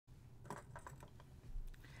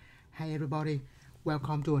Hi everybody,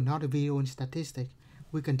 welcome to another video on statistics.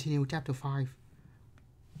 We continue chapter 5,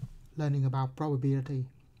 learning about probability.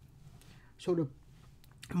 So the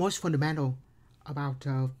most fundamental about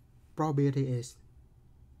probability is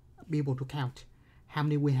be able to count how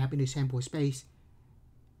many we have in the sample space,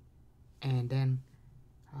 and then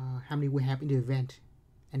how many we have in the event,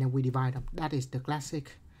 and then we divide them. That is the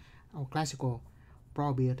classical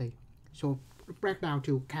probability. So break down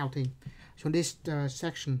to counting. So this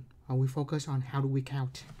section we focus on how do we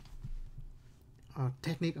count,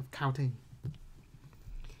 technique of counting.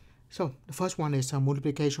 So the first one is a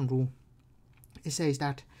multiplication rule. It says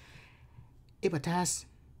that if a task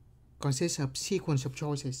consists of sequence of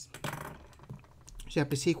choices, so you have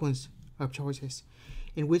the sequence of choices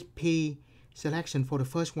in which P selection for the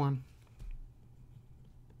first one,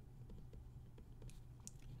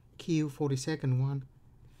 Q for the second one,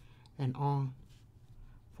 and R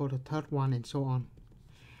for the third one, and so on.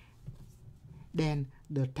 Then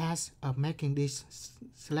the task of making this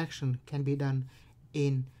selection can be done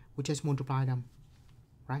in, we just multiply them,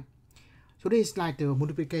 right? So this is like the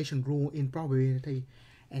multiplication rule in probability,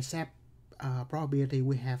 except probability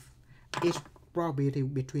we have each probability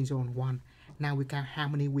between 0 and 1. Now we count how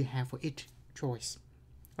many we have for each choice,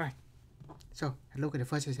 right? So look at the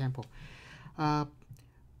first example. The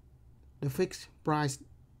fixed price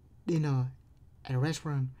dinner at a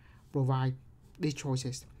restaurant provide these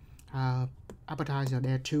choices. Appetizer,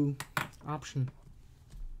 there are 2 options.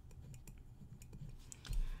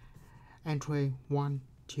 Entree 1,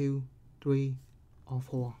 2, 3, or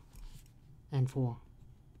 4, and 4,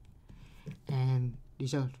 and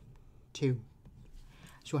dessert 2.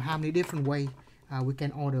 So how many different ways we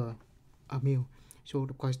can order a meal? So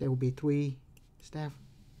of course there will be 3 steps.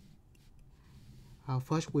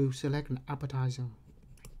 First we'll select an appetizer.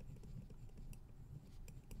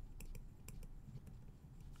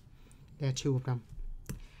 There are 2 of them.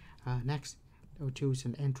 Next, we'll choose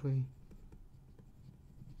an entree.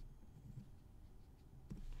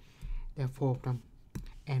 There are 4 of them,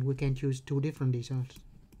 and we can choose 2 different desserts.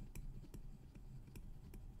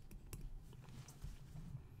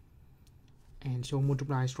 And so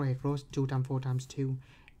multiply straight across. 2 times 4 times 2,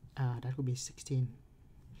 that would be 16.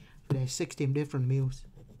 So there are 16 different meals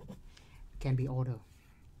can be ordered.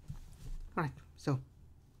 Right, so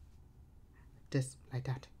just like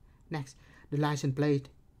that. Next, the license plate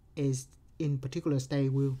is in particular state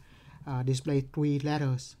will display 3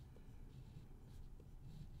 letters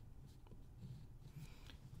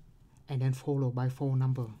and then followed by 4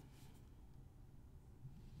 numbers.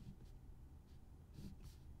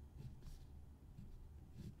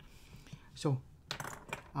 So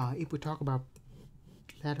if we talk about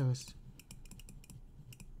letters,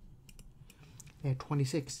 there are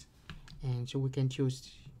 26, and so we can choose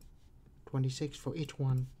 26 for each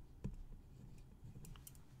one.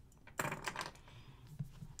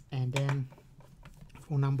 And then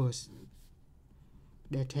for numbers,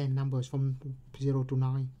 there are 10 numbers from 0 to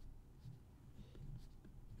 9.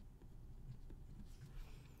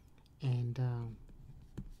 And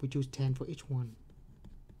we choose 10 for each one.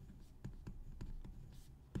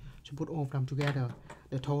 So put all of them together,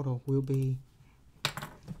 the total will be,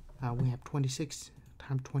 we have 26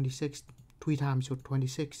 times 26, 3 times, so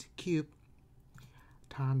 26 cubed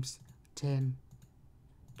times 10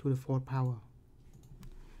 to the 4th power.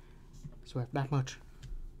 So I have that much.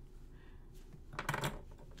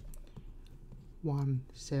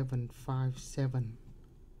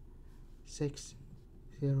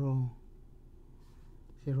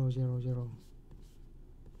 1,757,6,0,0,0.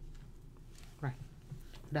 Right.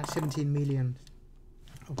 That's 17 million.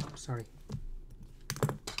 Oh, sorry.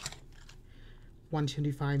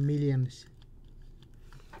 125 million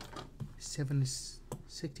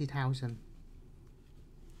 760,000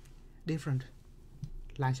 different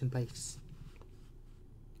license plates.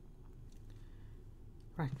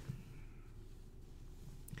 Right.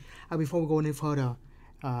 Before we go any further,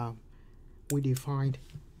 we defined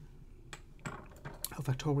a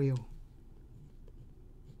factorial.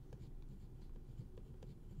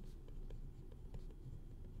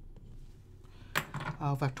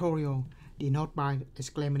 Factorial denoted by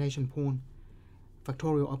exclamation point.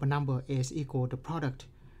 Factorial of a number is equal to the product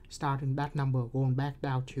starting that number going back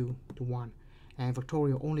down to 1, and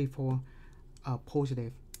factorial only for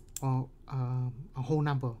positive or a whole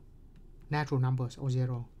number, natural numbers, or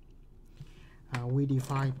 0. We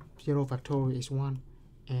define 0 factorial is 1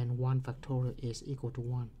 and 1 factorial is equal to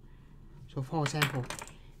 1. So for example,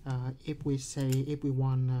 if we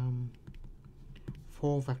want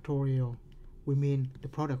 4 factorial, we mean the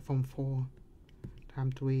product from 4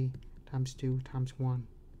 times 3 times 2 times 1,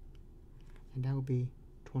 and that would be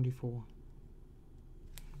 24.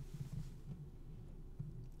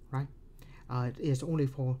 Right? It is only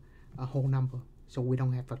for a whole number, so we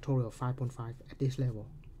don't have factorial of 5.5 at this level.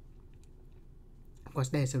 Of course,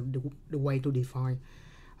 there's the way to define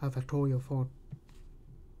a factorial for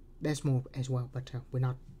decimal as well, but we're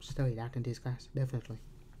not studying that in this class, definitely.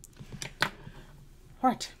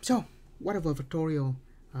 Alright, so whatever factorial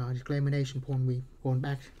discrimination point, we going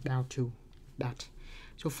back down to that.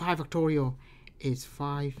 So 5 factorial is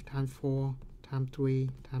 5 times 4 times 3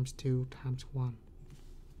 times 2 times 1,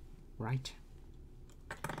 right?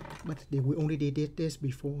 But we only did this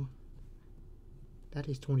before. That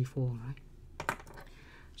is 24, right?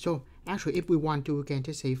 So actually, if we want to, we can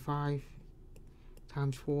just say 5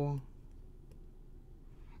 times 4,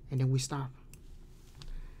 and then we stop.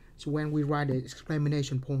 So when we write the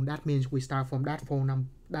exclamation point, that means we start from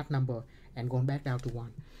that number and going back down to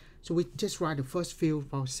 1. So we just write the first field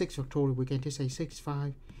for 6 factorial. We can just say 6,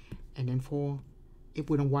 5, and then 4. If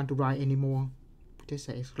we don't want to write anymore, we just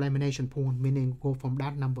say exclamation point, meaning go from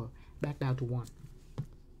that number back down to 1.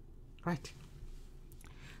 Right?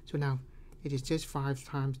 So now it is just 5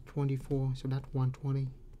 times 24, so that's 120.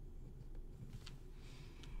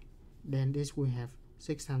 Then this we have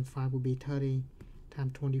 6 times 5 will be 30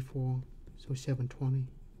 times 24, so 720.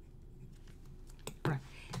 Right.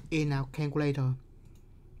 In our calculator,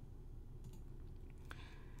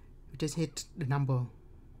 we just hit the number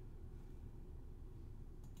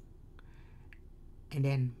and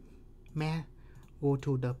then math, go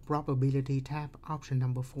to the probability tab, option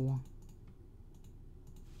number 4.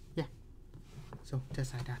 Yeah, so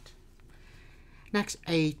just like that. Next,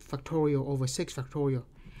 8 factorial over 6 factorial.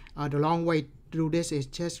 The long way to do this is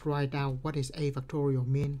just write down what is 8 factorial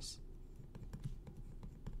means.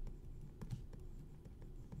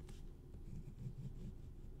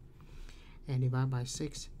 And divide by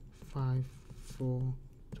 6, 5, 4,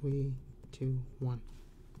 3, 2, 1.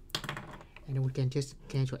 And then we can just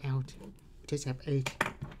cancel out. We just have 8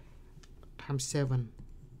 times 7,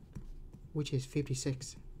 which is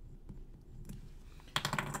 56.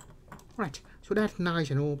 Right, so that's nice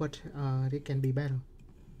and all, but it can be better.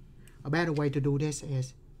 A better way to do this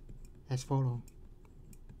is as follows.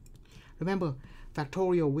 Remember,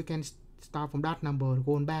 factorial, we can start from that number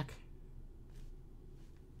going back.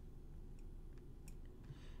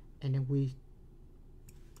 And then we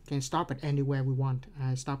can stop at anywhere we want.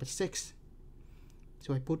 I stop at 6.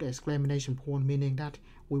 So I put the exclamation point, meaning that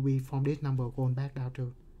we'll be from this number going back down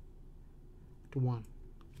to 1.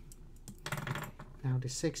 Now the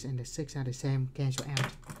 6 and the 6 are the same, cancel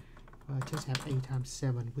out. Just have 8 times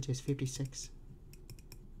 7, which is 56.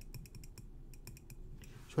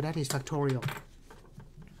 So that is factorial.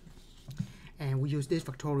 And we use this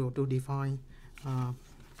factorial to define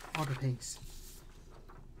other things.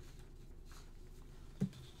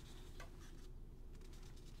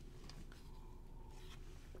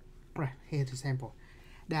 Right, here's the sample.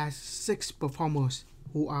 There are 6 performers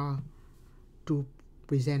who are to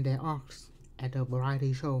present their arcs at a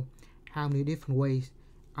variety show. How many different ways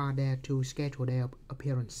are there to schedule their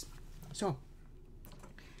appearance? So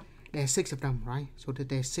there are 6 of them, right? So that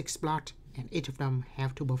there's 6 slots, and each of them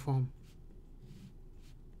have to perform.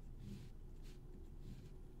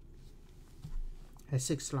 There's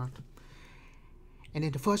 6 slots, and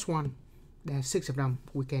in the first one, there are 6 of them.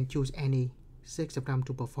 We can choose any 6 of them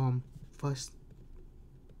to perform first.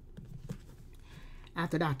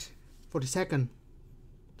 After that, for the second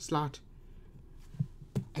slot,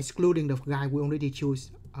 excluding the guy we already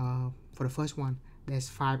choose for the first one, there's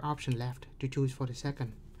 5 options left to choose for the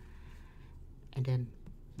second, and then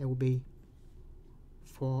there will be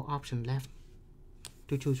 4 options left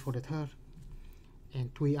to choose for the third,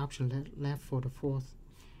 and 3 options left for the fourth,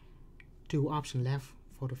 2 options left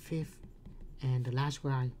for the fifth, and the last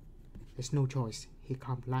guy, there's no choice, he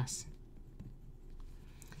comes last.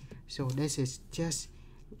 So this is just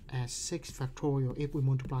as 6 factorial if we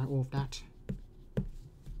multiply all of that,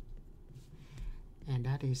 and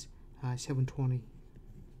that is 720.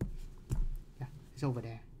 Yeah, it's over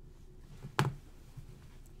there.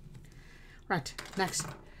 Right, next,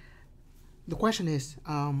 the question is,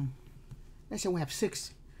 let's say we have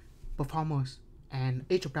 6 performers and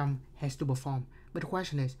each of them has to perform, but the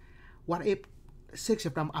question is, what if 6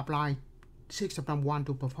 of them apply, 6 of them want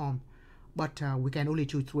to perform, but we can only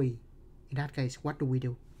choose 3? In that case, what do we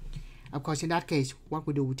do? Of course, in that case, what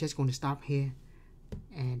we do, we're just going to stop here,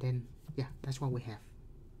 and then yeah, that's what we have,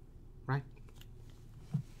 right?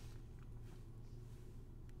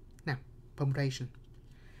 Now, permutation.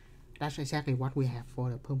 That's exactly what we have for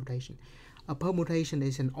the permutation. A permutation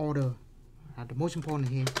is an order. The most important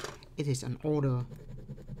here, it is an order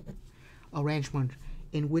arrangement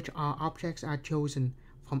in which our objects are chosen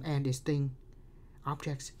from n distinct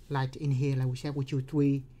objects. Like in here, like we said, we choose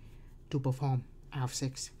 3 to perform out of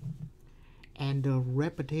 6, and the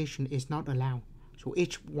repetition is not allowed, so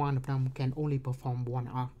each one of them can only perform 1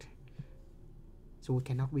 act, so it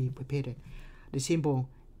cannot be repeated. The symbol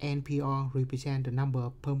NPR represents the number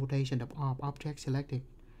of permutations of objects selected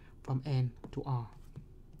from N to R.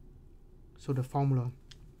 So the formula: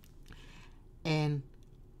 N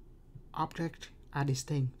objects are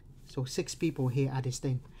distinct, so 6 people here are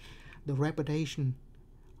distinct. The repetition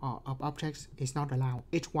of objects is not allowed.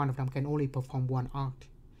 Each one of them can only perform 1 act,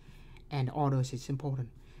 and the orders is important.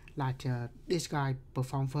 Like this guy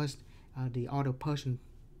perform first, the other person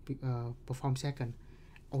perform second,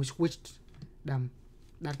 or switch them.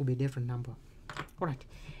 That will be a different number. Alright,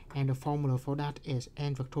 and the formula for that is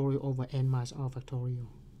n factorial over n minus r factorial.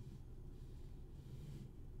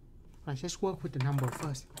 Right, let's work with the number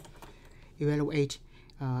first. Evaluate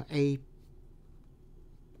a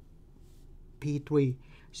P3.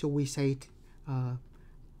 So we say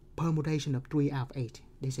permutation of 3 out of 8.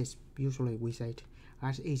 This is usually we say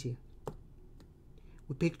that's easier.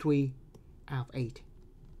 We pick 3 out of 8.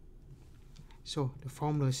 So the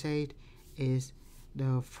formula said is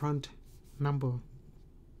the front number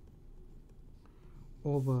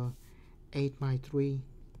over 8 minus 3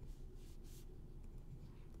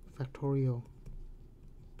 factorial.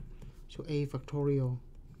 So a factorial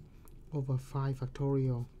over 5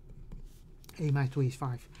 factorial. A minus 3 is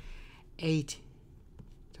 5. 8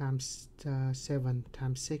 times 7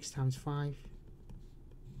 times 6 times 5.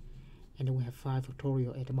 And then we have 5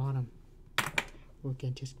 factorial at the bottom. We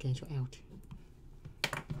can just cancel out.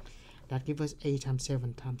 That gives us 8 times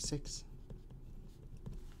 7 times 6.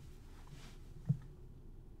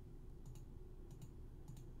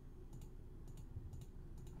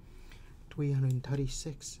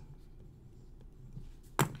 $336.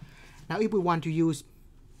 Now if we want to use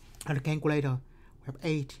the calculator, we have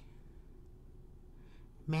 8.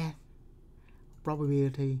 Math,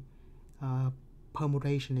 probability,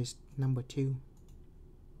 permutation is number 2.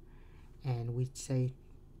 And we say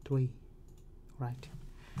 3, right?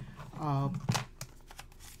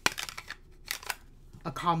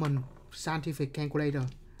 A common scientific calculator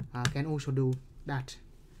can also do that.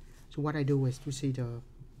 So what I do is to see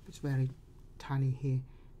it's very tiny here.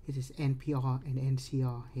 It is NPR and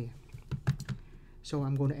NCR here. So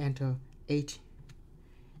I'm going to enter 8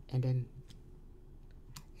 and then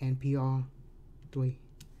NPR 3.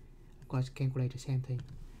 Of course, calculate the same thing.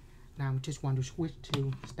 Now I just want to switch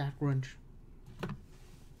to StatCrunch.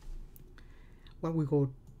 What we go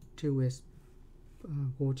to is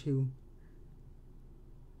go to,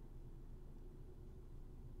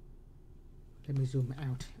 let me zoom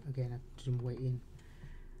out again, I zoom way in,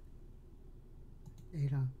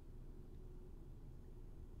 data,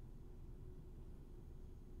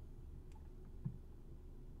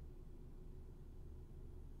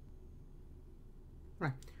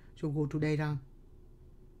 right, so go to data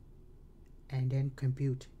and then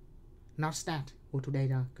compute, not stat, go to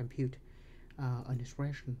data, compute an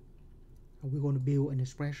expression. We're going to build an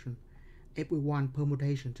expression. If we want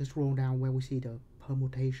permutation, just roll down where we see the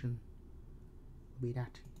permutation. Will be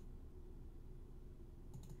that.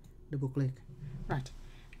 Double click. Right.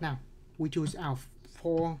 Now we choose our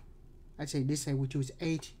 4. Let's say this say we choose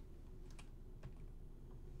 8.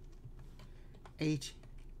 8.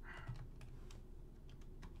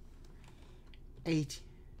 8.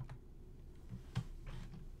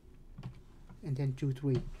 And then 2,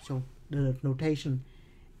 3. So the notation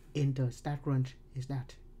in the StatCrunch is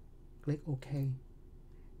that. Click OK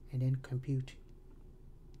and then compute.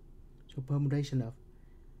 So permutation of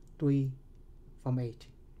 3 from 8.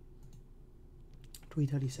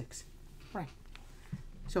 336. Right.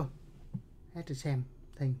 So that's the same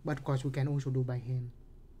thing, but of course we can also do by hand.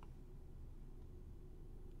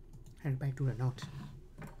 And back to the note.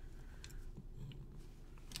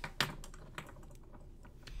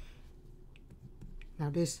 Now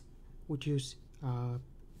this we choose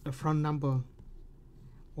the front number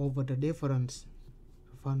over the difference,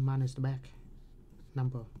 the front minus the back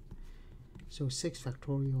number. So 6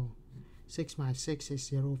 factorial. 6 minus 6 is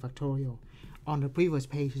 0 factorial. On the previous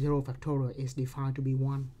page, 0 factorial is defined to be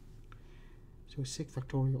 1. So 6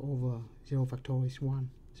 factorial over 0 factorial is 1.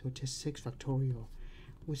 So just 6 factorial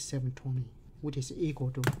with 720, which is equal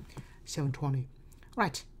to 720.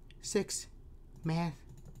 Right, 6, math,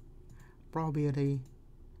 probability,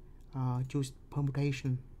 choose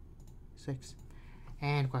permutation, 6.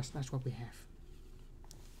 And of course, that's what we have.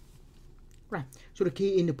 Right, so the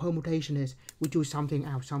key in the permutation is we choose something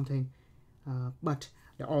out of something, but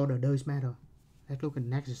the order does matter. Let's look at the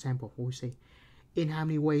next example. We'll see. in how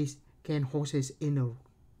many ways can horses in a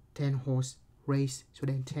 10 horse race, so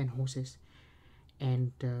then 10 horses,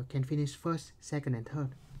 and can finish first, second, and third.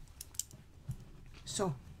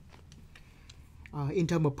 So in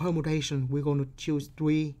terms of permutation, we're going to choose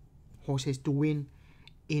 3 horses to win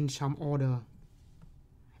in some order,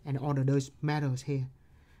 and order those matters here.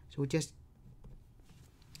 So just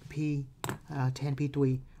P 10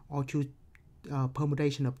 P3, or choose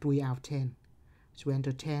permutation of 3 out of 10. So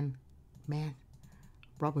enter 10, math,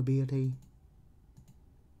 probability,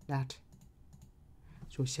 that,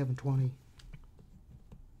 so 720.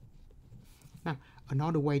 Now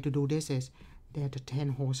another way to do this is there's a 10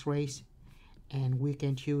 horse race, and we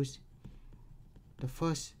can choose the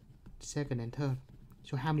first, second, and third.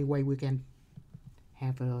 So how many ways we can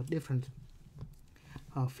have a different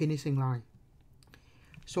finishing line.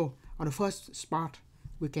 So on the first spot,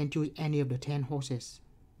 we can choose any of the 10 horses.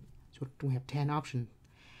 So we have 10 options.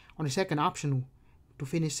 On the second option, to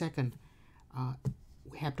finish second,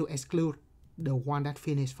 we have to exclude the one that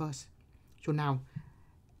finished first. So now,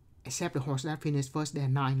 except the horse that finished first, there are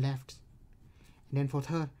 9 left. And then for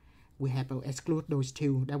third, we have to exclude those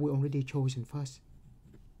 2 that we already chosen first.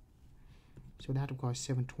 So that of course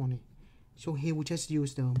 720. So here we just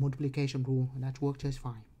use the multiplication rule, and that works just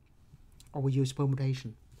fine. Or we use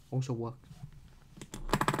permutation, also work.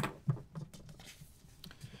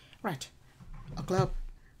 Right, a club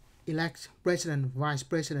elects president, vice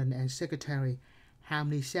president, and secretary. How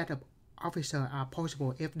many set of officers are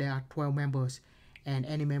possible if there are 12 members, and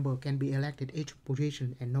any member can be elected each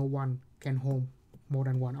position, and no one can hold more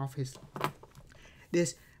than one office?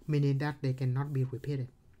 This meaning that they cannot be repeated.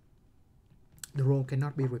 The role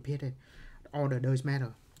cannot be repeated. The order does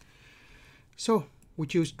matter. So we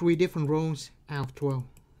choose 3 different roles out of 12.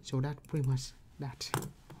 So that's pretty much that,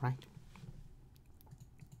 right?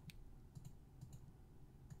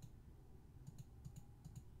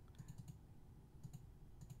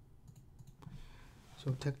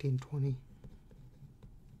 So 13, 20.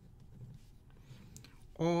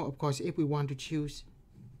 Or of course, if we want to choose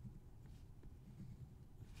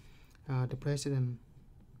the president,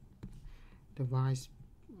 the vice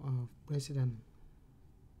president,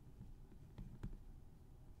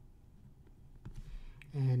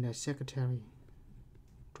 and the secretary,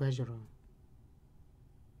 treasurer.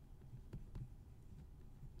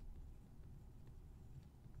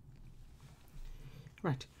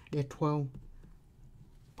 Right, there are 12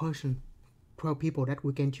 people that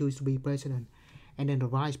we can choose to be president, and then the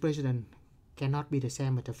vice president cannot be the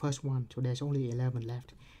same as the first one, so there's only 11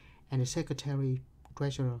 left, and the secretary,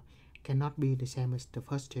 treasurer cannot be the same as the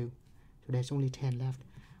first 2, so there's only 10 left.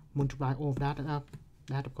 Multiply all of that up,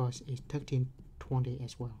 that of course is 1320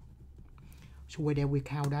 as well. So whether we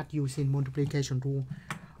count that using multiplication rule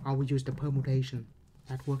or we use the permutation,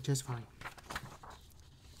 that works just fine.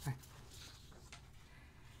 Right.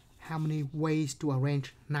 How many ways to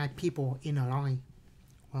arrange 9 people in a line?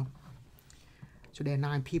 Well, so there are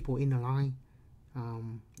 9 people in a line.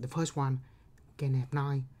 The first one can have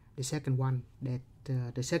 9. The second one,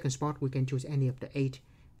 the second spot, we can choose any of the 8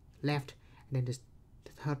 left, and then the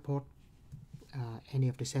third part, any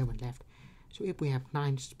of the 7 left. So if we have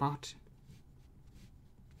 9 spots,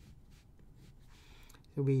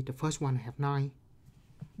 so the first one have 9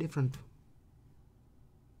 different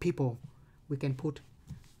people. We can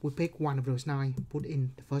pick one of those 9, put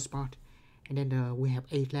in the first spot, and then we have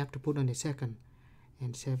 8 left to put on the second,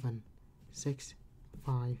 and 7, 6,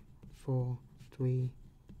 5, 4, 3,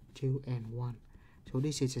 2, and 1. So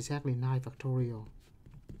this is exactly 9 factorial.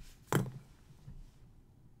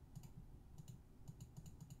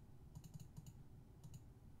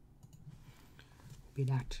 Be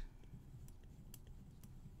that.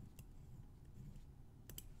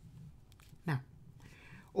 Now,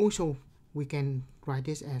 also we can write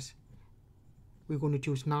this as we're going to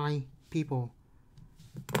choose 9 people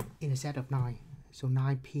in a set of 9. So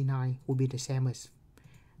 9p9 will be the same as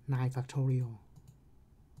 9 factorial.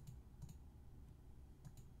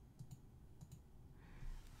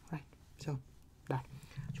 Right,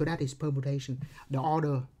 so that is permutation. The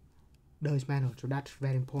order does matter, so that's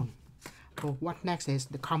very important. So what next is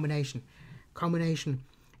the combination. Combination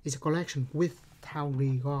is a collection without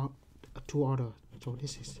regard to order.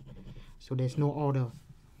 So there's no order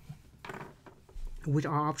which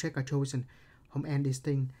our objects are chosen from n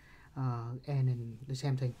distinct and the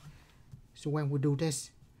same thing. So when we do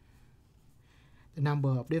this, the number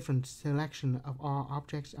of different selection of all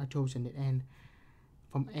objects are chosen at n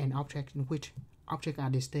from n objects in which objects are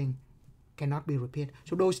distinct cannot be repeated.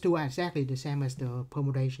 So those two are exactly the same as the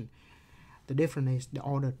permutation. The difference is the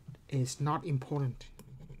order is not important.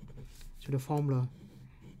 So the formula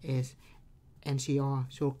is NCR.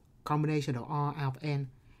 So combination of R out of N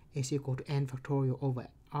is equal to N factorial over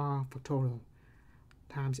R factorial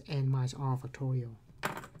times N minus R factorial.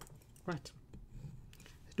 Right.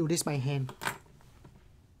 Let's do this by hand.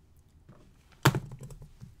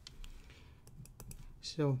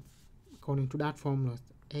 So according to that formula,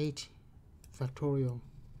 8 factorial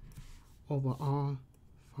over R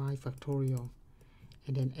 5 factorial,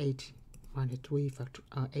 and then 8 minus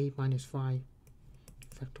 8 minus 5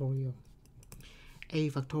 factorial. A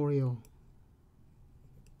factorial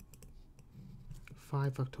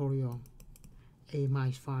 5 factorial, A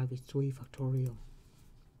minus 5 is 3 factorial.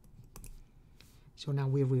 So now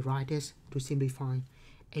we rewrite this to simplify.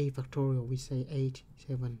 A factorial, we say 8,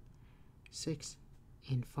 7, 6,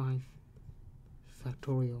 and 5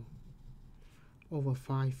 factorial over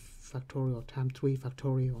 5 factorial times 3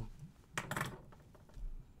 factorial.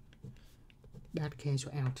 That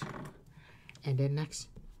cancel out. And then next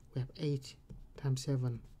we have 8 times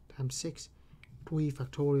 7 times 6. 3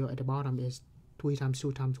 factorial at the bottom is 3 times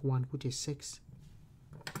 2 times 1, which is 6.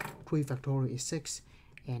 3 factorial is 6,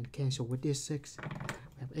 and cancel with this 6.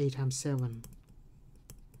 We have 8 times 7,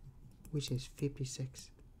 which is 56.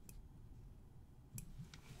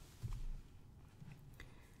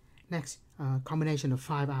 Next, combination of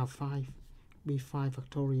 5 out of 5 be 5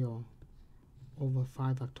 factorial over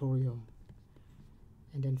 5 factorial,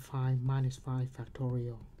 and then 5 minus 5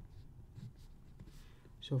 factorial.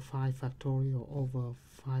 So 5 factorial over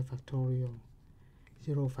 5 factorial,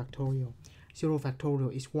 0 factorial. 0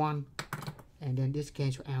 factorial is 1, and then this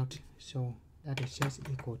cancel out, so that is just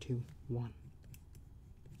equal to 1.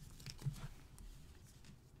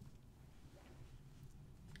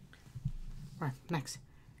 Right, next.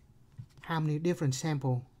 How many different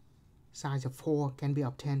sample size of 4 can be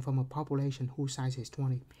obtained from a population whose size is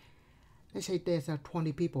 20? Let's say there's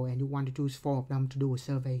 20 people and you want to choose 4 of them to do a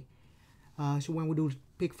survey. So when we do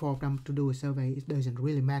pick 4 of them to do a survey, it doesn't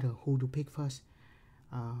really matter who to pick first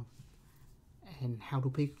and how to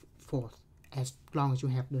pick fourth. As long as you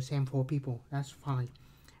have the same 4 people, that's fine.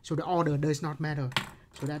 So the order does not matter.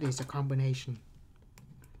 So that is a combination.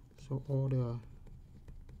 So order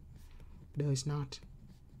does not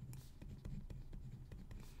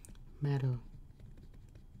matter.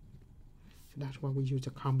 So that's why we use a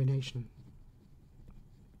combination.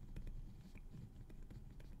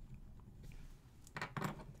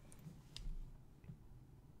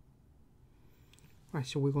 Right,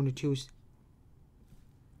 so we're going to choose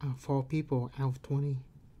 4 people out of 20.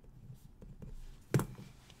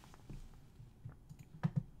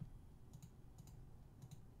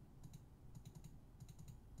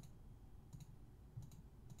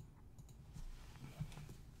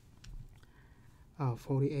 Oh,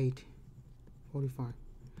 48, 45.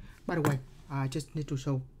 By the way, I just need to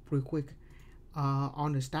show real quick.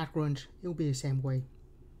 On the StatCrunch, it will be the same way.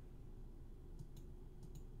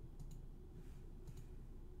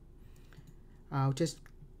 I'll just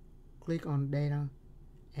click on data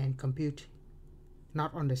and compute,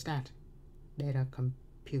 not on the stat, data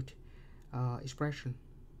compute expression.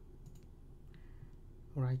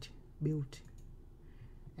 Alright, build.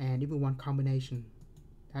 And if we want combination,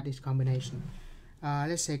 that is combination.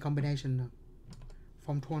 Let's say combination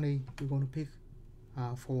from 20, we're going to pick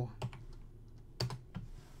 4.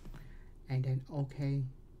 And then OK,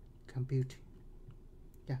 compute.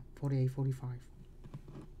 Yeah, 48, 45.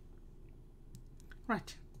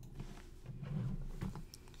 Right.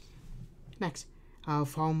 Next,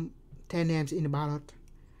 from 10 names in the ballot,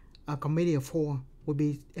 a committee of 4 will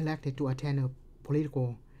be elected to attend a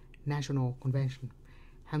political national convention.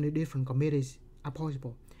 How many different committees are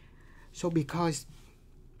possible? So because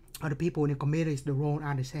the people in the committees, the role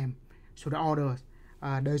are the same, so the order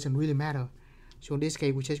doesn't really matter. So in this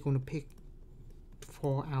case, we're just going to pick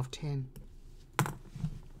 4 out of 10.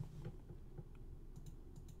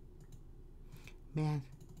 Math,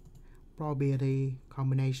 probability,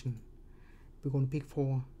 combination. We're going to pick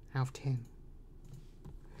 4 out of 10.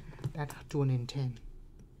 That's 210.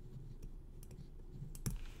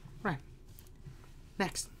 Right.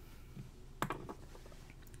 Next.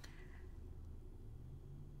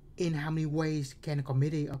 In how many ways can a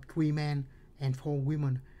committee of 3 men and 4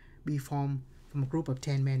 women be formed from a group of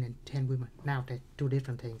 10 men and 10 women? Now that's 2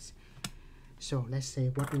 different things. So let's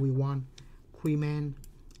say, what do we want? 3 men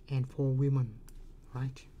and 4 women,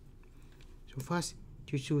 right? So first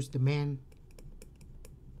you choose the men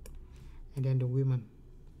and then the women.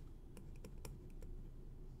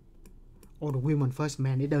 Or the women first,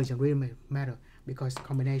 man, it doesn't really matter because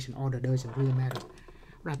combination order doesn't really matter.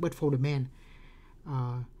 Right, but for the men,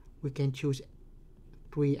 we can choose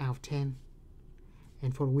 3 out of 10,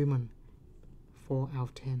 and for the women 4 out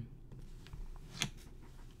of 10.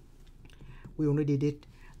 we already did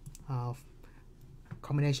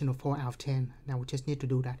combination of 4 out of 10. Now we just need to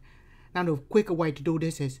do that. Now the quicker way to do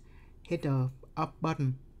this is hit the up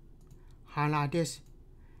button, highlight this,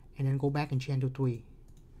 and then go back and change to 3.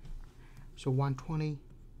 So 120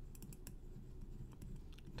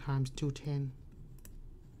 times 210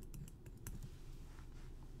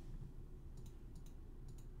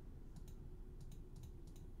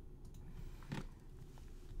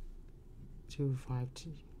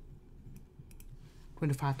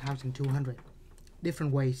 25,200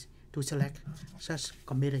 different ways to select such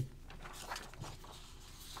committee.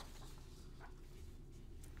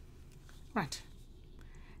 Right.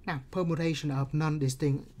 Now permutation of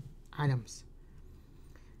non-distinct items.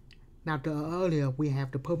 Now earlier we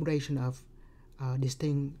have the permutation of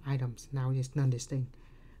distinct items. Now it's non-distinct.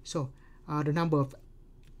 So the number of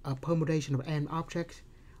permutation of n objects,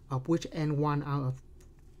 of which n1 are of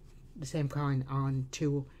the same kind,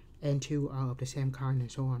 n2 are of the same kind, and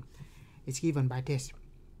so on, is given by this.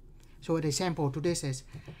 So an example to this is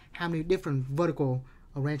how many different vertical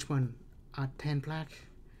arrangement are 10 black,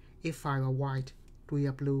 if 5 are white, 3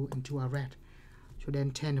 are blue, and 2 are red. So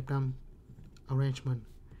then 10 of them arrangement,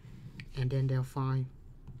 and then there are 5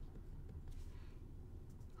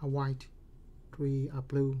 are white, 3 are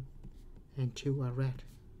blue, and 2 are red.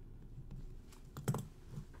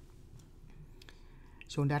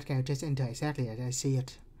 So in that case, just enter exactly as I see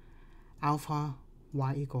it. Alpha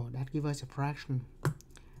y equal, that gives us a fraction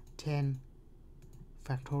 10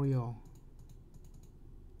 factorial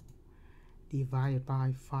divided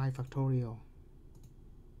by 5 factorial.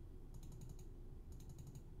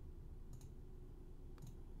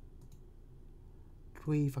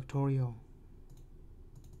 Three factorial,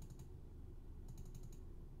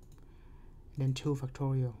 then 2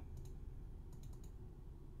 factorial.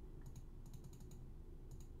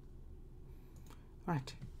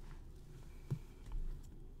 Right.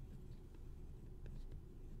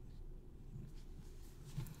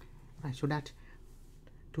 Right, so that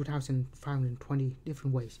 2,520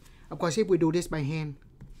 different ways. Of course, if we do this by hand,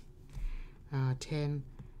 10,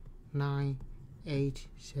 9, 8,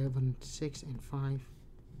 7, 6, and 5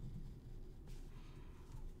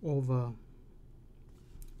 over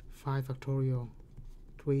 5 factorial,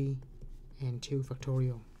 3, and 2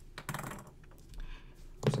 factorial.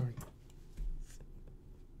 Sorry.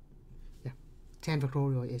 Yeah, 10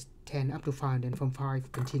 factorial is 10 up to 5, then from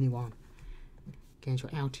 5 continue on. Cancel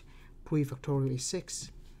out. 3 factorial is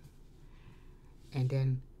 6, and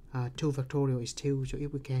then 2 factorial is 2. So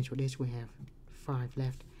if we cancel this, we have 5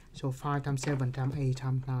 left. So 5 times 7 times 8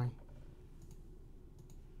 times 9.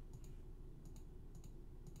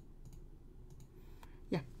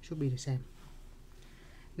 Yeah, should be the same.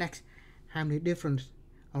 Next, how many different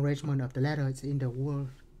arrangement of the letters in the word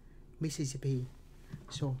Mississippi?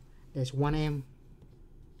 So there's 1M,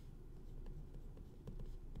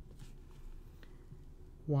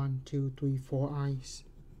 1, 2, 3, 4 I's,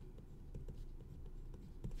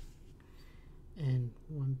 and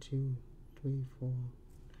 1, 2, 3, 4,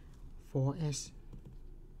 4 S.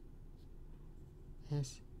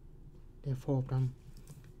 There are 4 of them,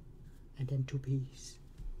 and then 2 P's.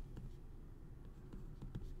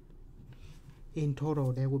 In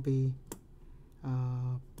total, there will be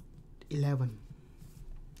 11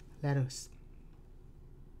 letters.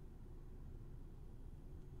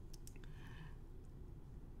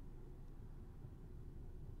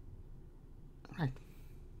 Right.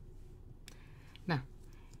 Now,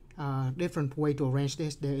 different way to arrange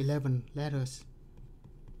this. There are 11 letters,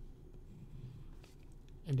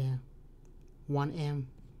 and there 1M,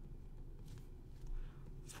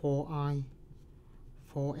 4I,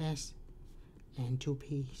 4S, and 2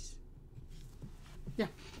 P's. Yeah,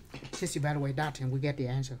 just evaluate that and we get the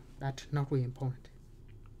answer. That's not really important.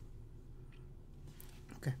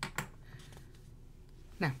 Okay.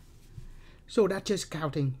 Now, so that's just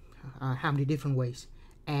counting how many different ways,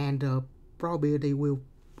 and probability will,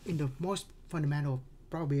 in the most fundamental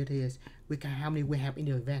probability is we can how many we have in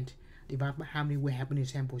the event divided by how many we have in the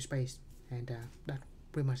sample space, and that's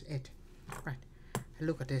pretty much it. Right.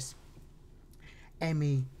 Look at this.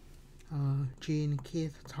 Amy, Jean,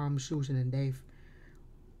 Keith, Tom, Susan, and Dave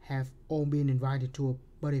have all been invited to a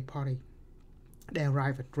birthday party. They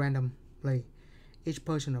arrive at randomly. Each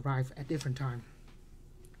person arrives at different time.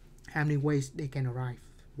 How many ways they can arrive?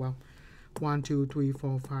 Well, 1, 2, 3,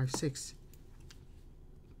 4, 5, 6.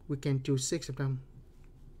 We can choose 6 of them.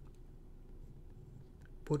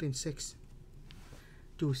 Put in 6.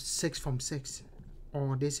 Do 6 from 6.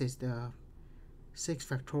 Or this is the 6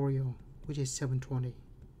 factorial, which is 720.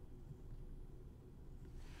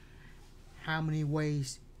 How many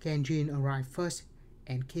ways can Jean arrive first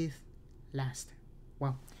and Keith last.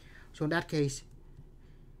 Well, so in that case,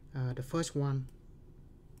 the first one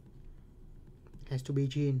has to be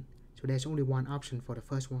Jean, so there's only one option for the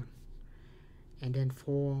first one. And then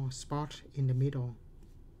for spot in the middle,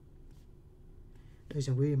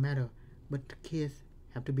 doesn't really matter, but Keith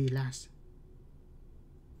have to be last.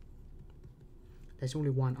 There's only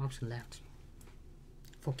one option left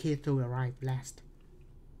for Keith to arrive last.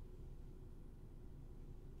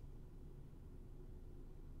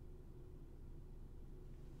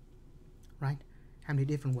 Right? How many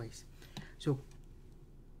different ways? So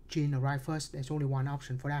Jean arrived first, there's only one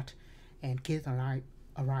option for that. And Keith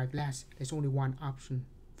arrived last, there's only one option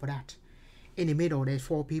for that. In the middle, there's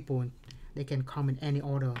 4 people, and they can come in any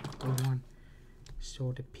order they want.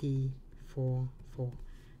 So the P, 4, 4.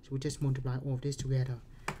 So we just multiply all of this together.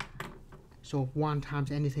 So 1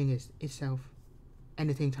 times anything is itself.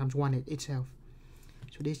 Anything times 1 is itself.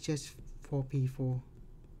 So this is just 4P4,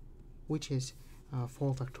 which is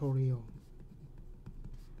 4 factorial.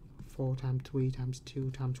 4 times 3 times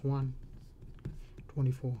 2 times 1,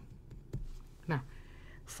 24. Now,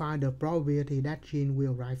 find the probability that Jean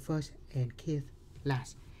will arrive first and Keith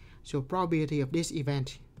last. So probability of this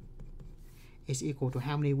event is equal to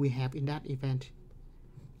how many we have in that event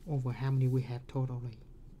over how many we have totally.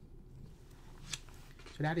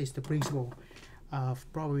 So that is the principle of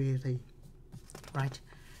probability, right?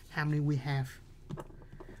 How many we have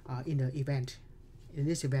in the event. In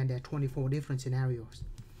this event, there are 24 different scenarios,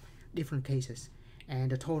 different cases,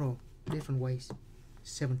 and the total different ways,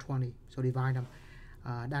 720. So divide them.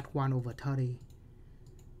 That 1 over 30.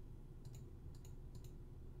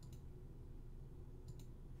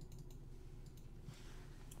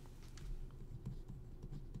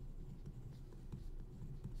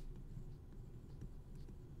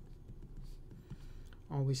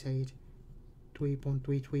 Always say it,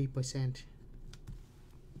 3.33%.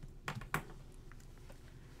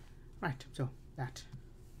 Right, so that.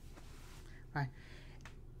 Right.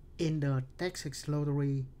 In the Texas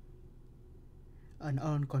lottery, an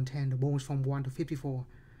urn contains the bones from 1 to 54.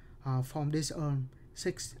 From this urn,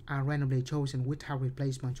 6 are randomly chosen without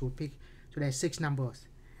replacement to pick. So there's 6 numbers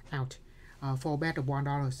out. For a bet of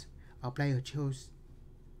 $1, a player chose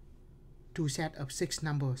 2 sets of 6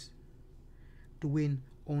 numbers. To win,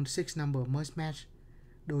 on 6 numbers must match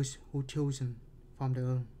those who chosen from the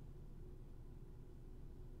urn.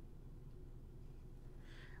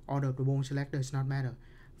 Order of the bone selected does not matter.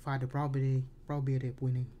 Find the probability of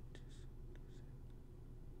winning.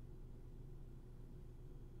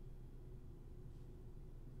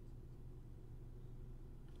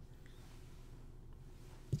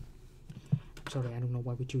 Sorry, I don't know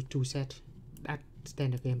why we choose 2 sets. That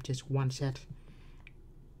standard game just 1 set.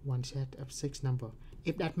 1 set of 6 number.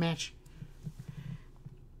 If that match,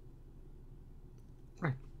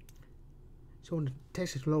 right. So in the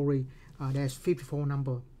Texas lottery, there's 54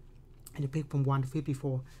 number, and you pick from 1 to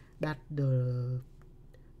 54. That the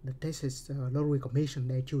Texas lottery commission,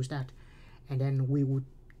 they choose that, and then we would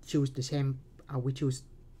choose the same. We choose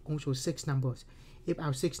also 6 numbers. If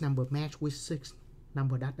our 6 number match with 6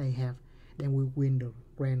 number that they have, then we win the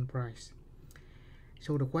grand prize.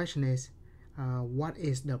 So the question is, what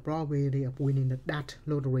is the probability of winning that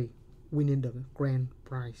lottery, winning the grand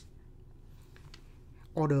prize?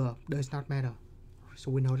 Order does not matter,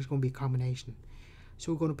 so we know it's going to be a combination.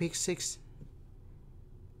 So we're going to pick 6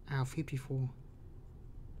 out of 54.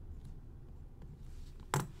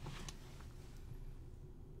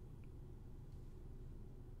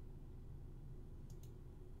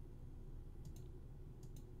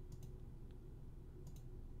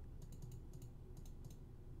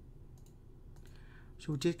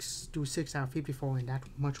 So just do 6 out of 54, and that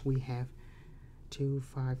much we have. 2,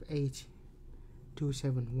 5, 8, 2,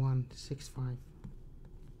 7, 1, 6, 5.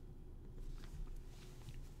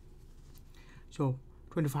 So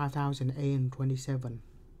 25,000 and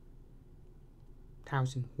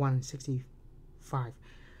 27,165.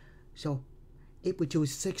 So if we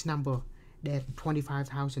choose 6 number, there's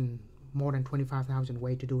 25,000, more than 25,000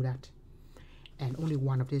 way to do that, and only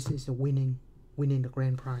one of this is the winning the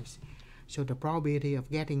grand prize. So the probability of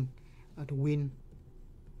getting to win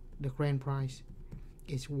the grand prize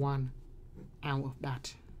is 1 out of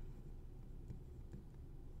that.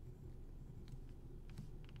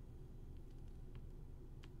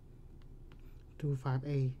 Two, 5,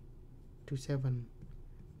 8, 2, 7,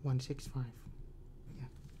 1, 6, 5. Yeah.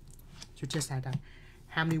 So just like that.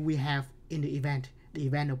 How many we have in the event? The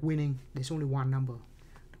event of winning, there's only one number.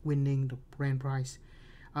 Winning the grand prize.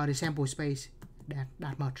 The sample space,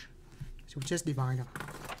 that much. So just divide them.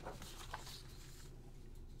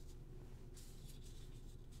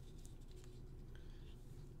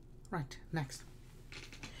 Right, next.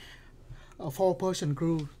 A 4-person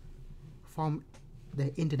crew from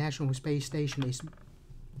the International Space Station is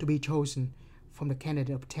to be chosen from the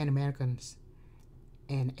candidate of 10 Americans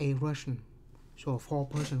and a Russian. So a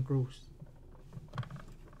 4-person crew.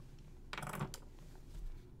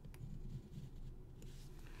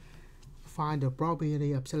 Find the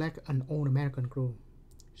probability of select an all-American crew.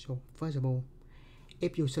 So first of all,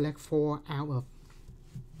 if you select 4 out of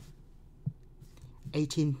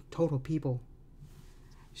 18 total people,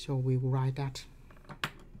 so we will write that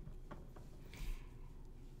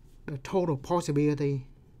the total possibility,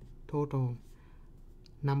 total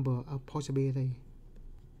number of possibility,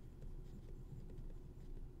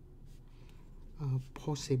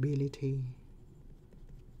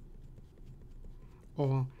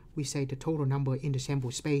 or we say the total number in the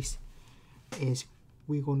sample space is,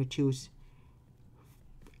 we're going to choose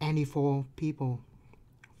any 4 people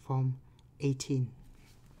from 18,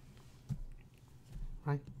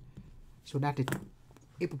 right? So that is,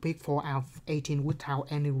 if we pick 4 out of 18 without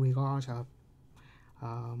any regards of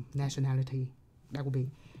nationality, that would be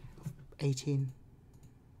 18.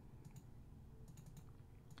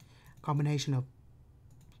 Combination of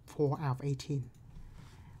 4 out of 18,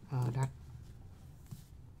 that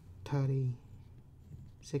 30,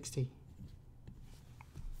 60.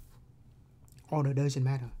 Order doesn't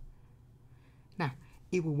matter. Now,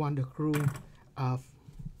 if we want the crew of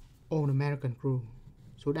all American crew,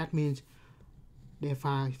 so that means there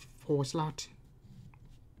are 4 slots.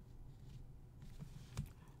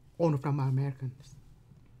 All of them are Americans,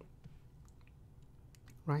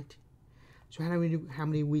 right? So how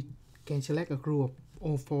many we can select a crew of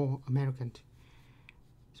all 4 Americans?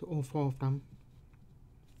 So all 4 of them.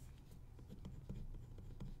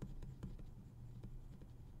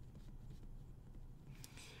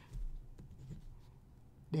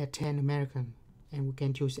 There are 10 American, and we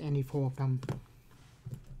can choose any 4 of them.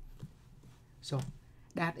 So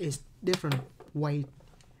that is different way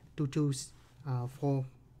to choose 4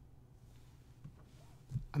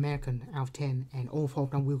 American out of 10, and all 4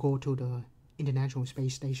 of them will go to the International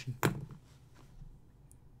Space Station.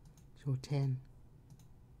 So 10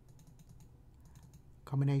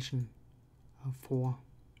 combination of 4,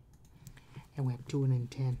 and we have 2 and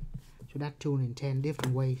 10. So that 2 and 10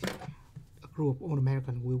 different ways a crew of all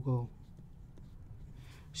American will go.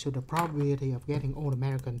 So the probability of getting all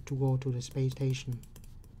American to go to the space station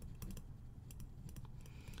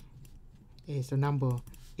is the number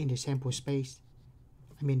in the sample space,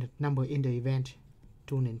 I mean the number in the event,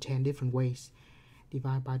 2 and 10 different ways,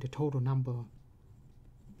 divided by the total number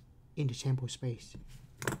in the sample space.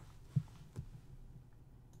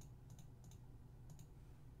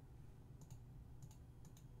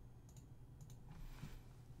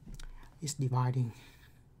 It's dividing.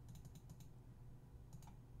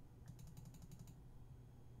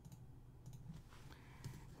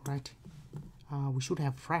 Right? We should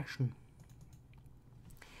have fraction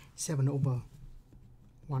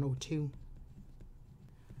 7/102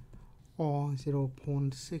 or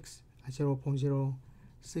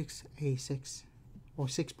 0.0686 or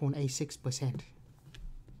 6.86%.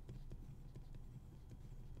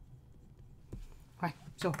 Right,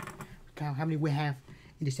 so count how many we have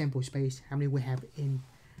in the sample space, how many we have in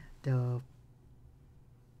the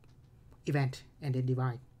event, and then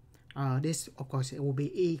divide. This, of course, it will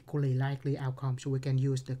be equally likely outcome, so we can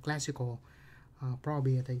use the classical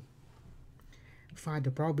probability. Find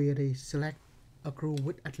the probability, select a crew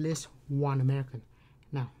with at least 1 American.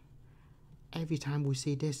 Now, every time we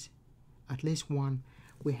see this, at least 1,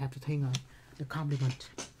 we have to think of the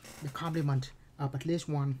complement of at least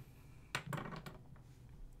 1,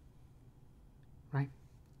 right?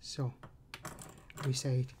 So, we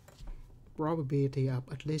say probability of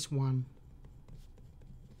at least 1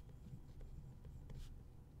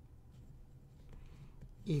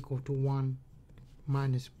 equal to 1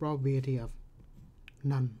 minus probability of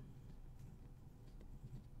none,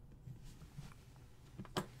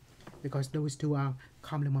 because those two are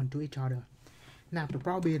complement to each other. Now the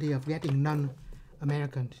probability of getting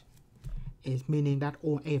non-Americans is meaning that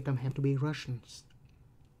all 8 of them have to be Russians.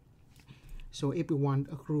 So if we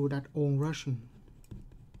want a crew that all Russian,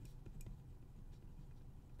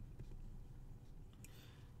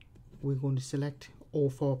 we're going to select all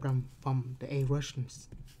 4 of them from the 8 Russians.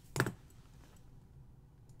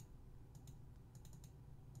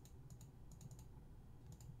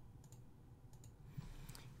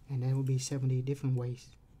 And there will be 70 different ways.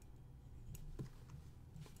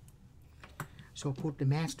 So put the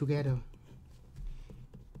math together.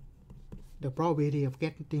 The probability of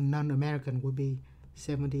getting non-American would be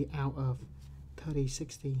 70 out of 30,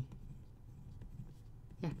 60.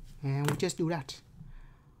 Yeah, and we just do that.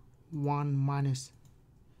 1 minus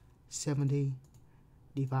 70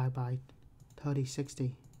 divided by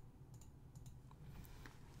 30/60.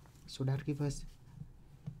 So that gives us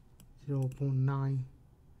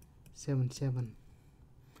 0.977.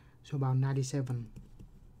 So about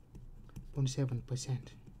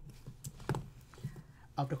 97.7%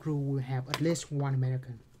 of the crew will have at least one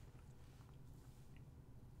American.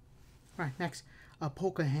 Right, next, a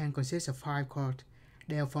poker hand consists of 5 cards.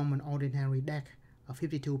 They form an ordinary deck of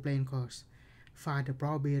 52 playing cards. Find the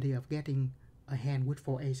probability of getting a hand with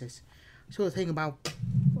 4 aces. So the thing about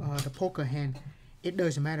the poker hand, it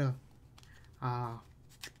doesn't matter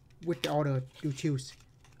which order you choose.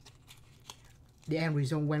 The end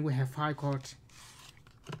result when we have 5 cards,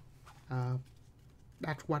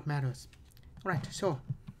 that's what matters. Right, so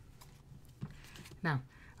now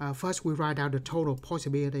first we write out the total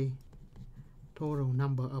possibility, total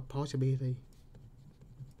number of possibility,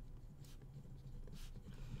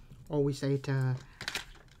 or we say the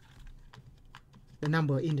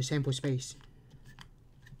number in the sample space,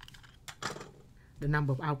 the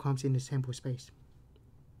number of outcomes in the sample space.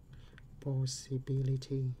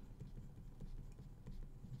 Possibility.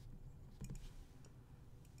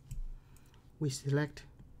 We select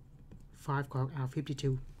 5 cards out of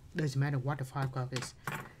 52. Doesn't matter what the 5 card is.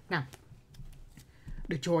 Now,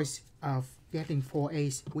 the choice of getting 4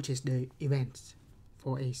 aces, which is the events,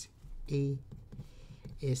 4 aces. A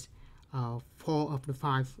is 4 of the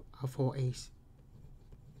 5 are 4 aces.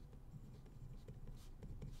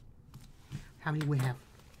 How many we have?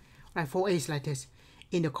 Right, 4 aces like this.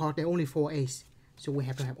 In the card, there are only 4 aces, so we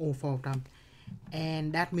have to have all 4 of them.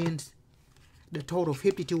 And that means the total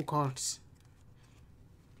 52 cards,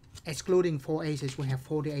 excluding 4 aces, we have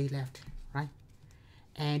 48 left, right?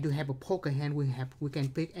 And to have a poker hand, we can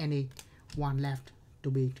pick any one left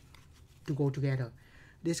to go together.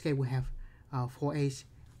 This case we have 4 aces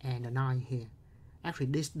and a 9 here. Actually,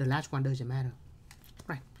 the last one doesn't matter,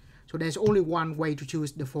 right? So there's only one way to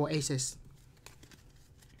choose the 4 aces.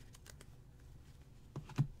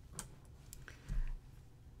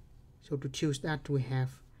 So to choose that, we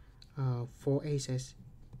have 4 aces.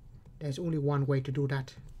 There's only one way to do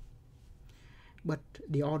that. But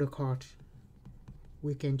the other cards,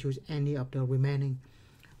 we can choose any of the remaining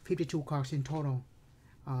 52 cards in total.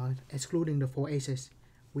 Excluding the 4 aces,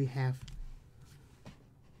 we have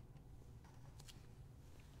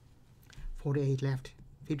 48 left.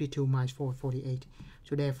 52 minus 4, 48.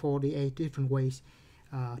 So there are 48 different ways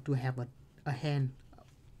to have a hand,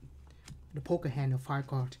 the poker hand of 5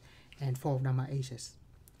 cards, and 4 of them are aces.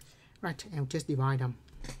 Right, and just divide them.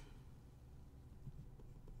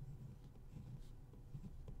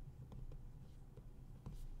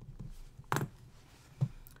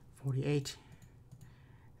 (48)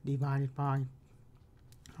 divided by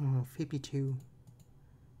 52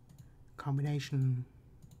 combination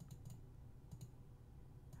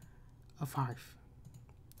of 5.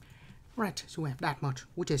 Right, so we have that much,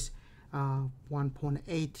 which is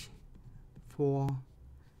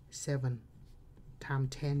 1.847 times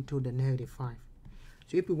 10 to the negative 5.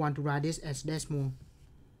 So if we want to write this as decimal,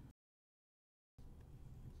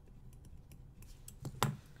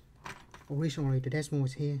 originally the decimal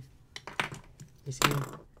is here,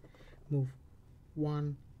 move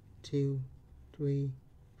 1, 2, 3,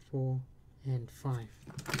 4, and 5.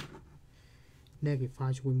 Negative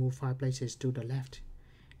 5, so we move 5 places to the left,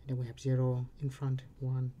 and then we have 0 in front.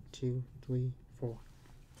 1, 2, 3, 4.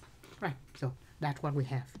 Right, so that's what we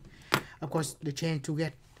have. Of course, the chance to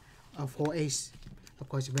get a 4 ace, of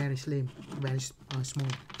course, very slim, very small.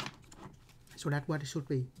 So that's what it should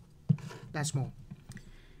be. That's small.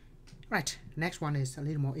 Right, next one is a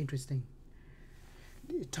little more interesting.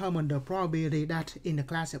 Determine the probability that in the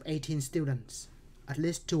class of 18 students, at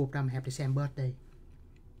least 2 of them have the same birthday.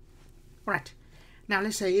 Right, now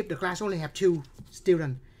let's say if the class only have 2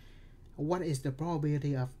 students, what is the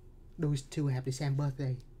probability of those 2 have the same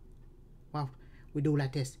birthday? Well, we do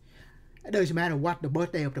like this. It doesn't matter what the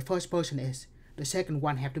birthday of the first person is, the second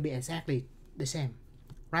one have to be exactly the same,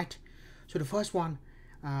 right? So the first one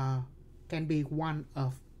can be one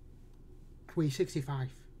of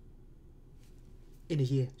 365 in a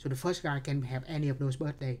year. So the first guy can have any of those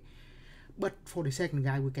birthdays, but for the second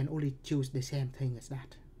guy we can only choose the same thing as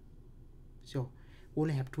that. So we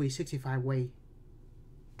only have 365 ways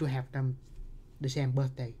to have them the same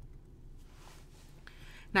birthday.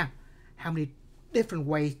 Now, how many different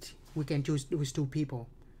ways we can choose those 2 people,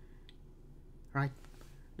 right?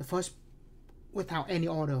 The first, without any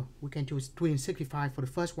order, we can choose 365 for the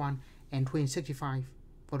first one and 365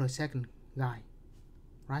 for the second guy,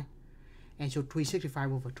 right? And so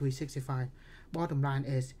 365 over 365. Bottom line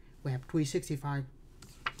is we have 365.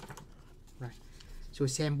 Right. So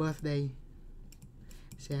same birthday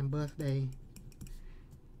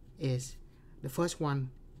is the first one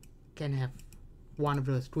can have one of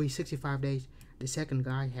the 365 days. The second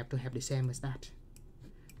guy have to have the same as that.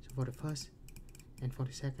 So for the first and for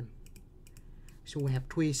the second. So we have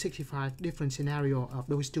 365 different scenario of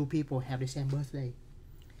those two people have the same birthday.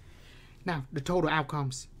 Now the total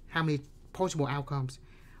outcomes. How many possible outcomes?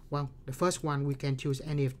 Well, the first one we can choose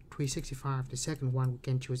any of 365. The second one we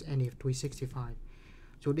can choose any of 365.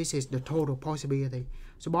 So this is the total possibility.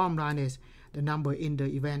 So bottom line is the number in the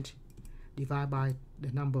event divided by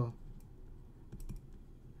the number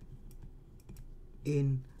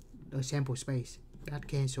in the sample space. That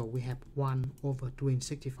cancel. We have 1 over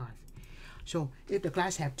 365. So if the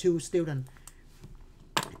class have 2 students,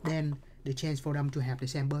 then the chance for them to have the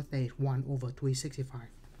same birthday is 1 over 365.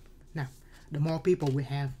 Now, the more people we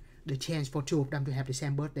have, the chance for 2 of them to have the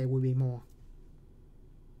same birthday will be more.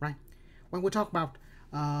 Right? When we talk about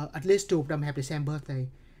at least 2 of them have the same birthday,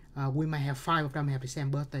 we might have 5 of them have the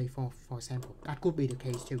same birthday for example. That could be the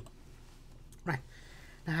case too. Right.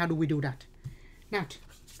 Now how do we do that? Now,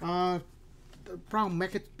 the problem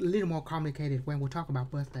make it a little more complicated when we talk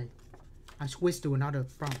about birthday. I switch to another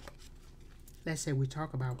problem. Let's say we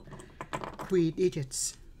talk about 3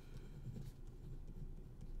 digits.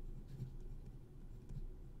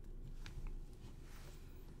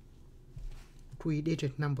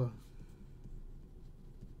 Three-digit number.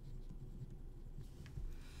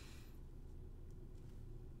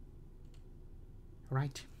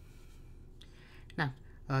 Right. Now,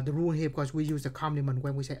 the rule here, because we use the complement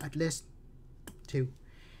when we say at least 2.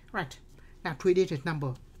 Right. Now, 3-digit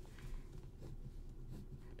number.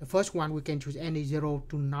 The first one we can choose any 0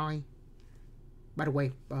 to 9. By the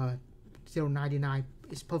way, 099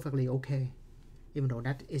 is perfectly okay, even though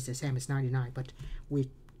that is the same as 99. But we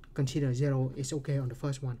consider 0 is okay on the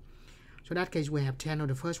first one. So in that case, we have 10 on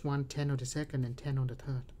the first one, 10 on the second, and 10 on the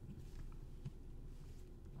third.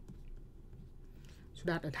 So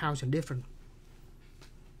that accounts for different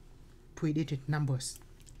 3-digit numbers.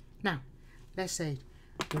 Now, let's say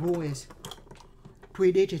the rule is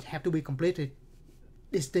 3 digits have to be completely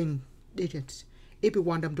distinct digits. If you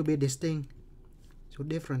want them to be distinct, so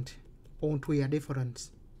different, all 3 are different,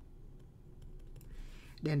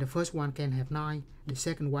 then the first one can have 9, the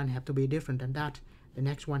second one have to be different than that, the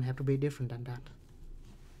next one have to be different than that.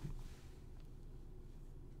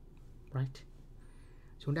 Right?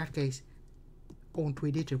 So in that case, all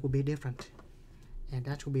 3 digits will be different, and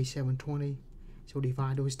that will be 720. So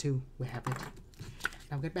divide those two, we have it.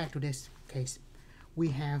 Now get back to this case. We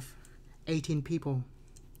have 18 people,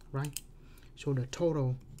 right? So the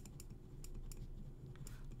total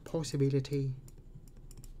possibility,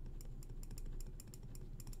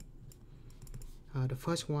 the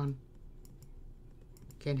first one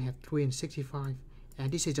can have 365,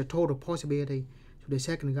 and this is the total possibility. So the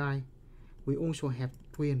second guy, we also have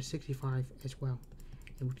 365 as well,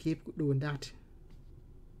 and we keep doing that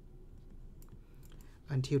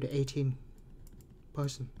until the 18th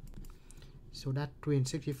person. So that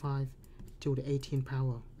 365 to the 18th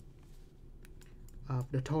power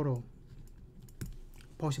of the total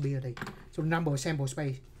possibility. So the number of sample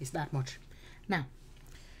space is that much. Now,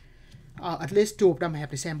 at least 2 of them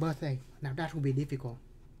have the same birthday. Now that will be difficult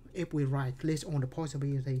if we write list on the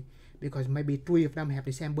possibility, because maybe 3 of them have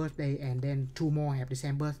the same birthday and then 2 more have the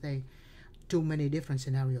same birthday. Too many different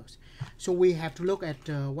scenarios. So we have to look at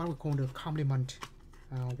what we call the complement.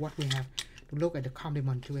 What we have to look at the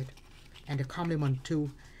complement to it, and the complement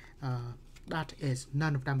to that is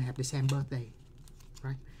none of them have the same birthday,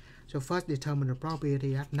 right? So first determine the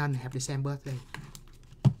probability that none have the same birthday.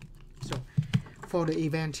 So for the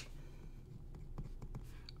event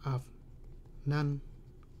of none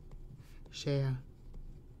share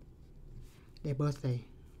their birthday,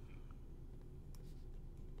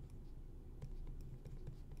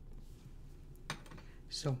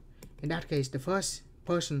 so in that case, the first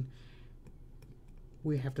person,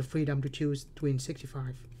 we have the freedom to choose between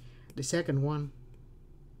 65. The second one,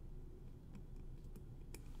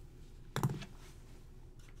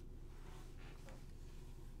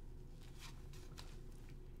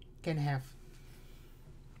 can have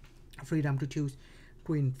freedom to choose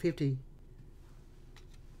between 50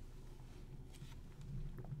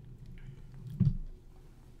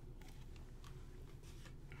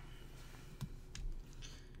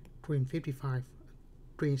 between 55,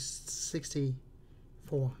 between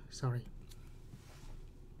 64, sorry,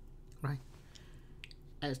 right?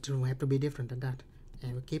 As to have to be different than that,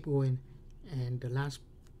 and we keep going, and the last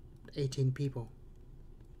 18 people,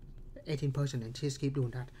 18% and just keep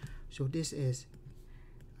doing that. So this is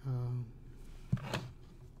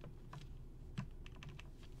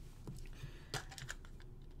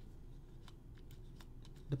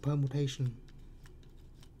the permutation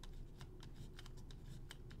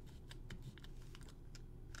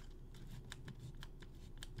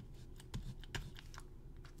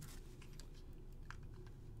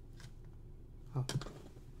of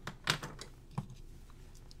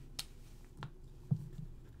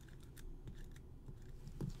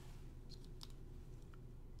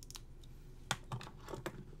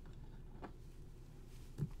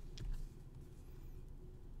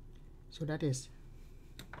so that is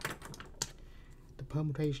the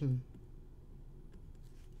permutation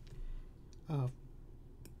of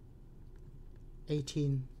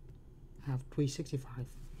 18 have 365.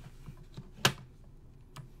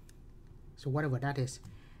 So whatever that is.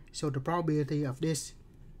 So the probability of this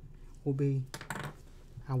will be,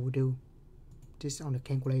 I will do this on the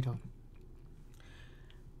calculator.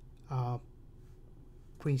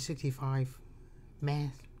 365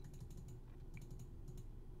 math,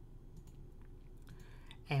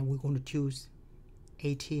 and we're going to choose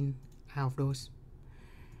 18 out of those,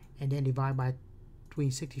 and then divide by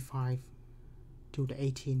 365 to the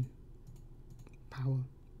 18 power.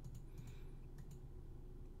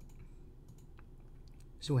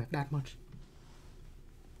 So we have that much.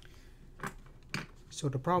 So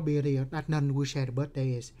the probability of that none will share the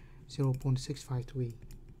birthday is 0.653.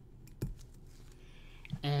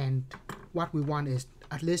 And what we want is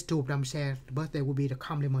at least 2 of them share the birthday will be the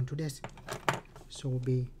complement to this. So will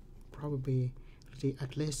be probably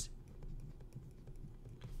at least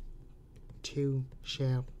 2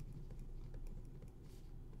 share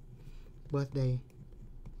birthday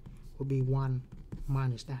will be 1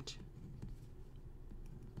 minus that.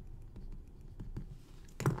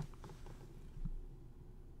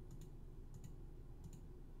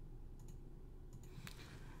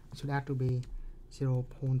 So that will be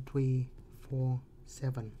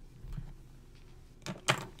 0.347.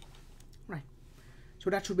 Right. So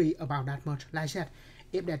that should be about that much. Like I said,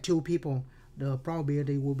 if there are 2 people, the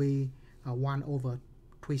probability will be 1 over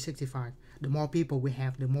 365. The more people we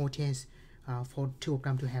have, the more chance for 2 of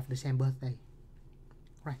them to have the same birthday.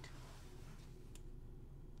 Right.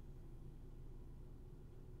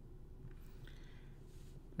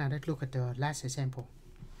 Now let's look at the last example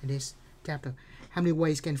in this chapter. How many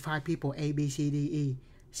ways can 5 people A, B, C, D, E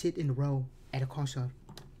sit in a row at a concert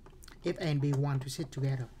if A and B want to sit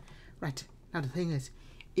together? Right. Now the thing is,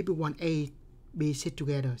 if we want A, B sit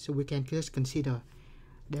together, so we can just consider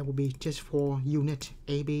there will be just 4 units,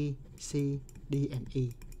 A, B, C, D, and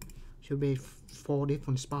E. Should be 4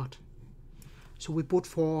 different spots. So we put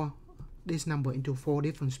this number into 4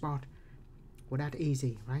 different spots. Well, that's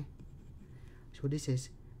easy, right? So this is,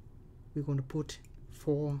 we're going to put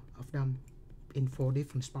 4 of them in 4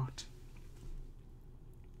 different spots.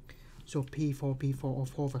 So P4, P4, or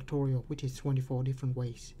 4 factorial, which is 24 different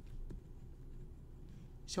ways.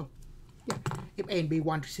 So, yeah, if A and B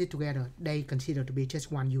want to sit together, they consider to be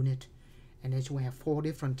just 1 unit. And then so we have 4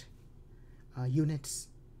 different units.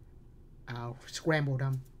 Scramble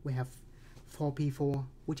them. We have 4P4,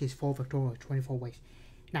 which is 4 factorial, 24 ways.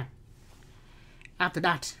 Now, after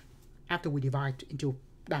that, after we divide into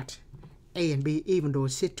that, A and B, even though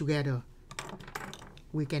sit together,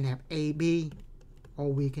 we can have AB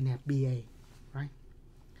or we can have BA, right?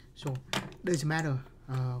 So doesn't matter.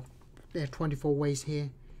 There are 24 ways here.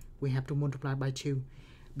 We have to multiply by 2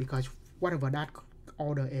 because whatever that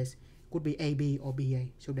order is, could be AB or BA.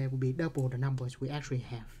 So there will be double the numbers we actually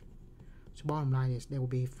have. So bottom line is there will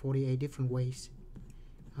be 48 different ways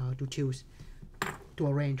to choose to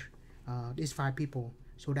arrange these 5 people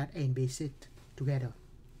so that A and B sit together.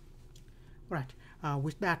 Right.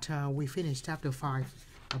 With that, we finished chapter 5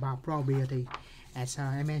 about probability. As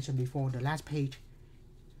I mentioned before, the last page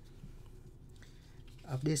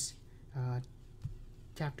of this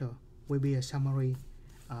chapter will be a summary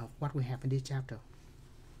of what we have in this chapter.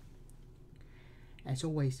 As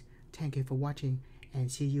always, thank you for watching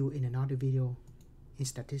and see you in another video in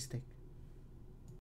statistics.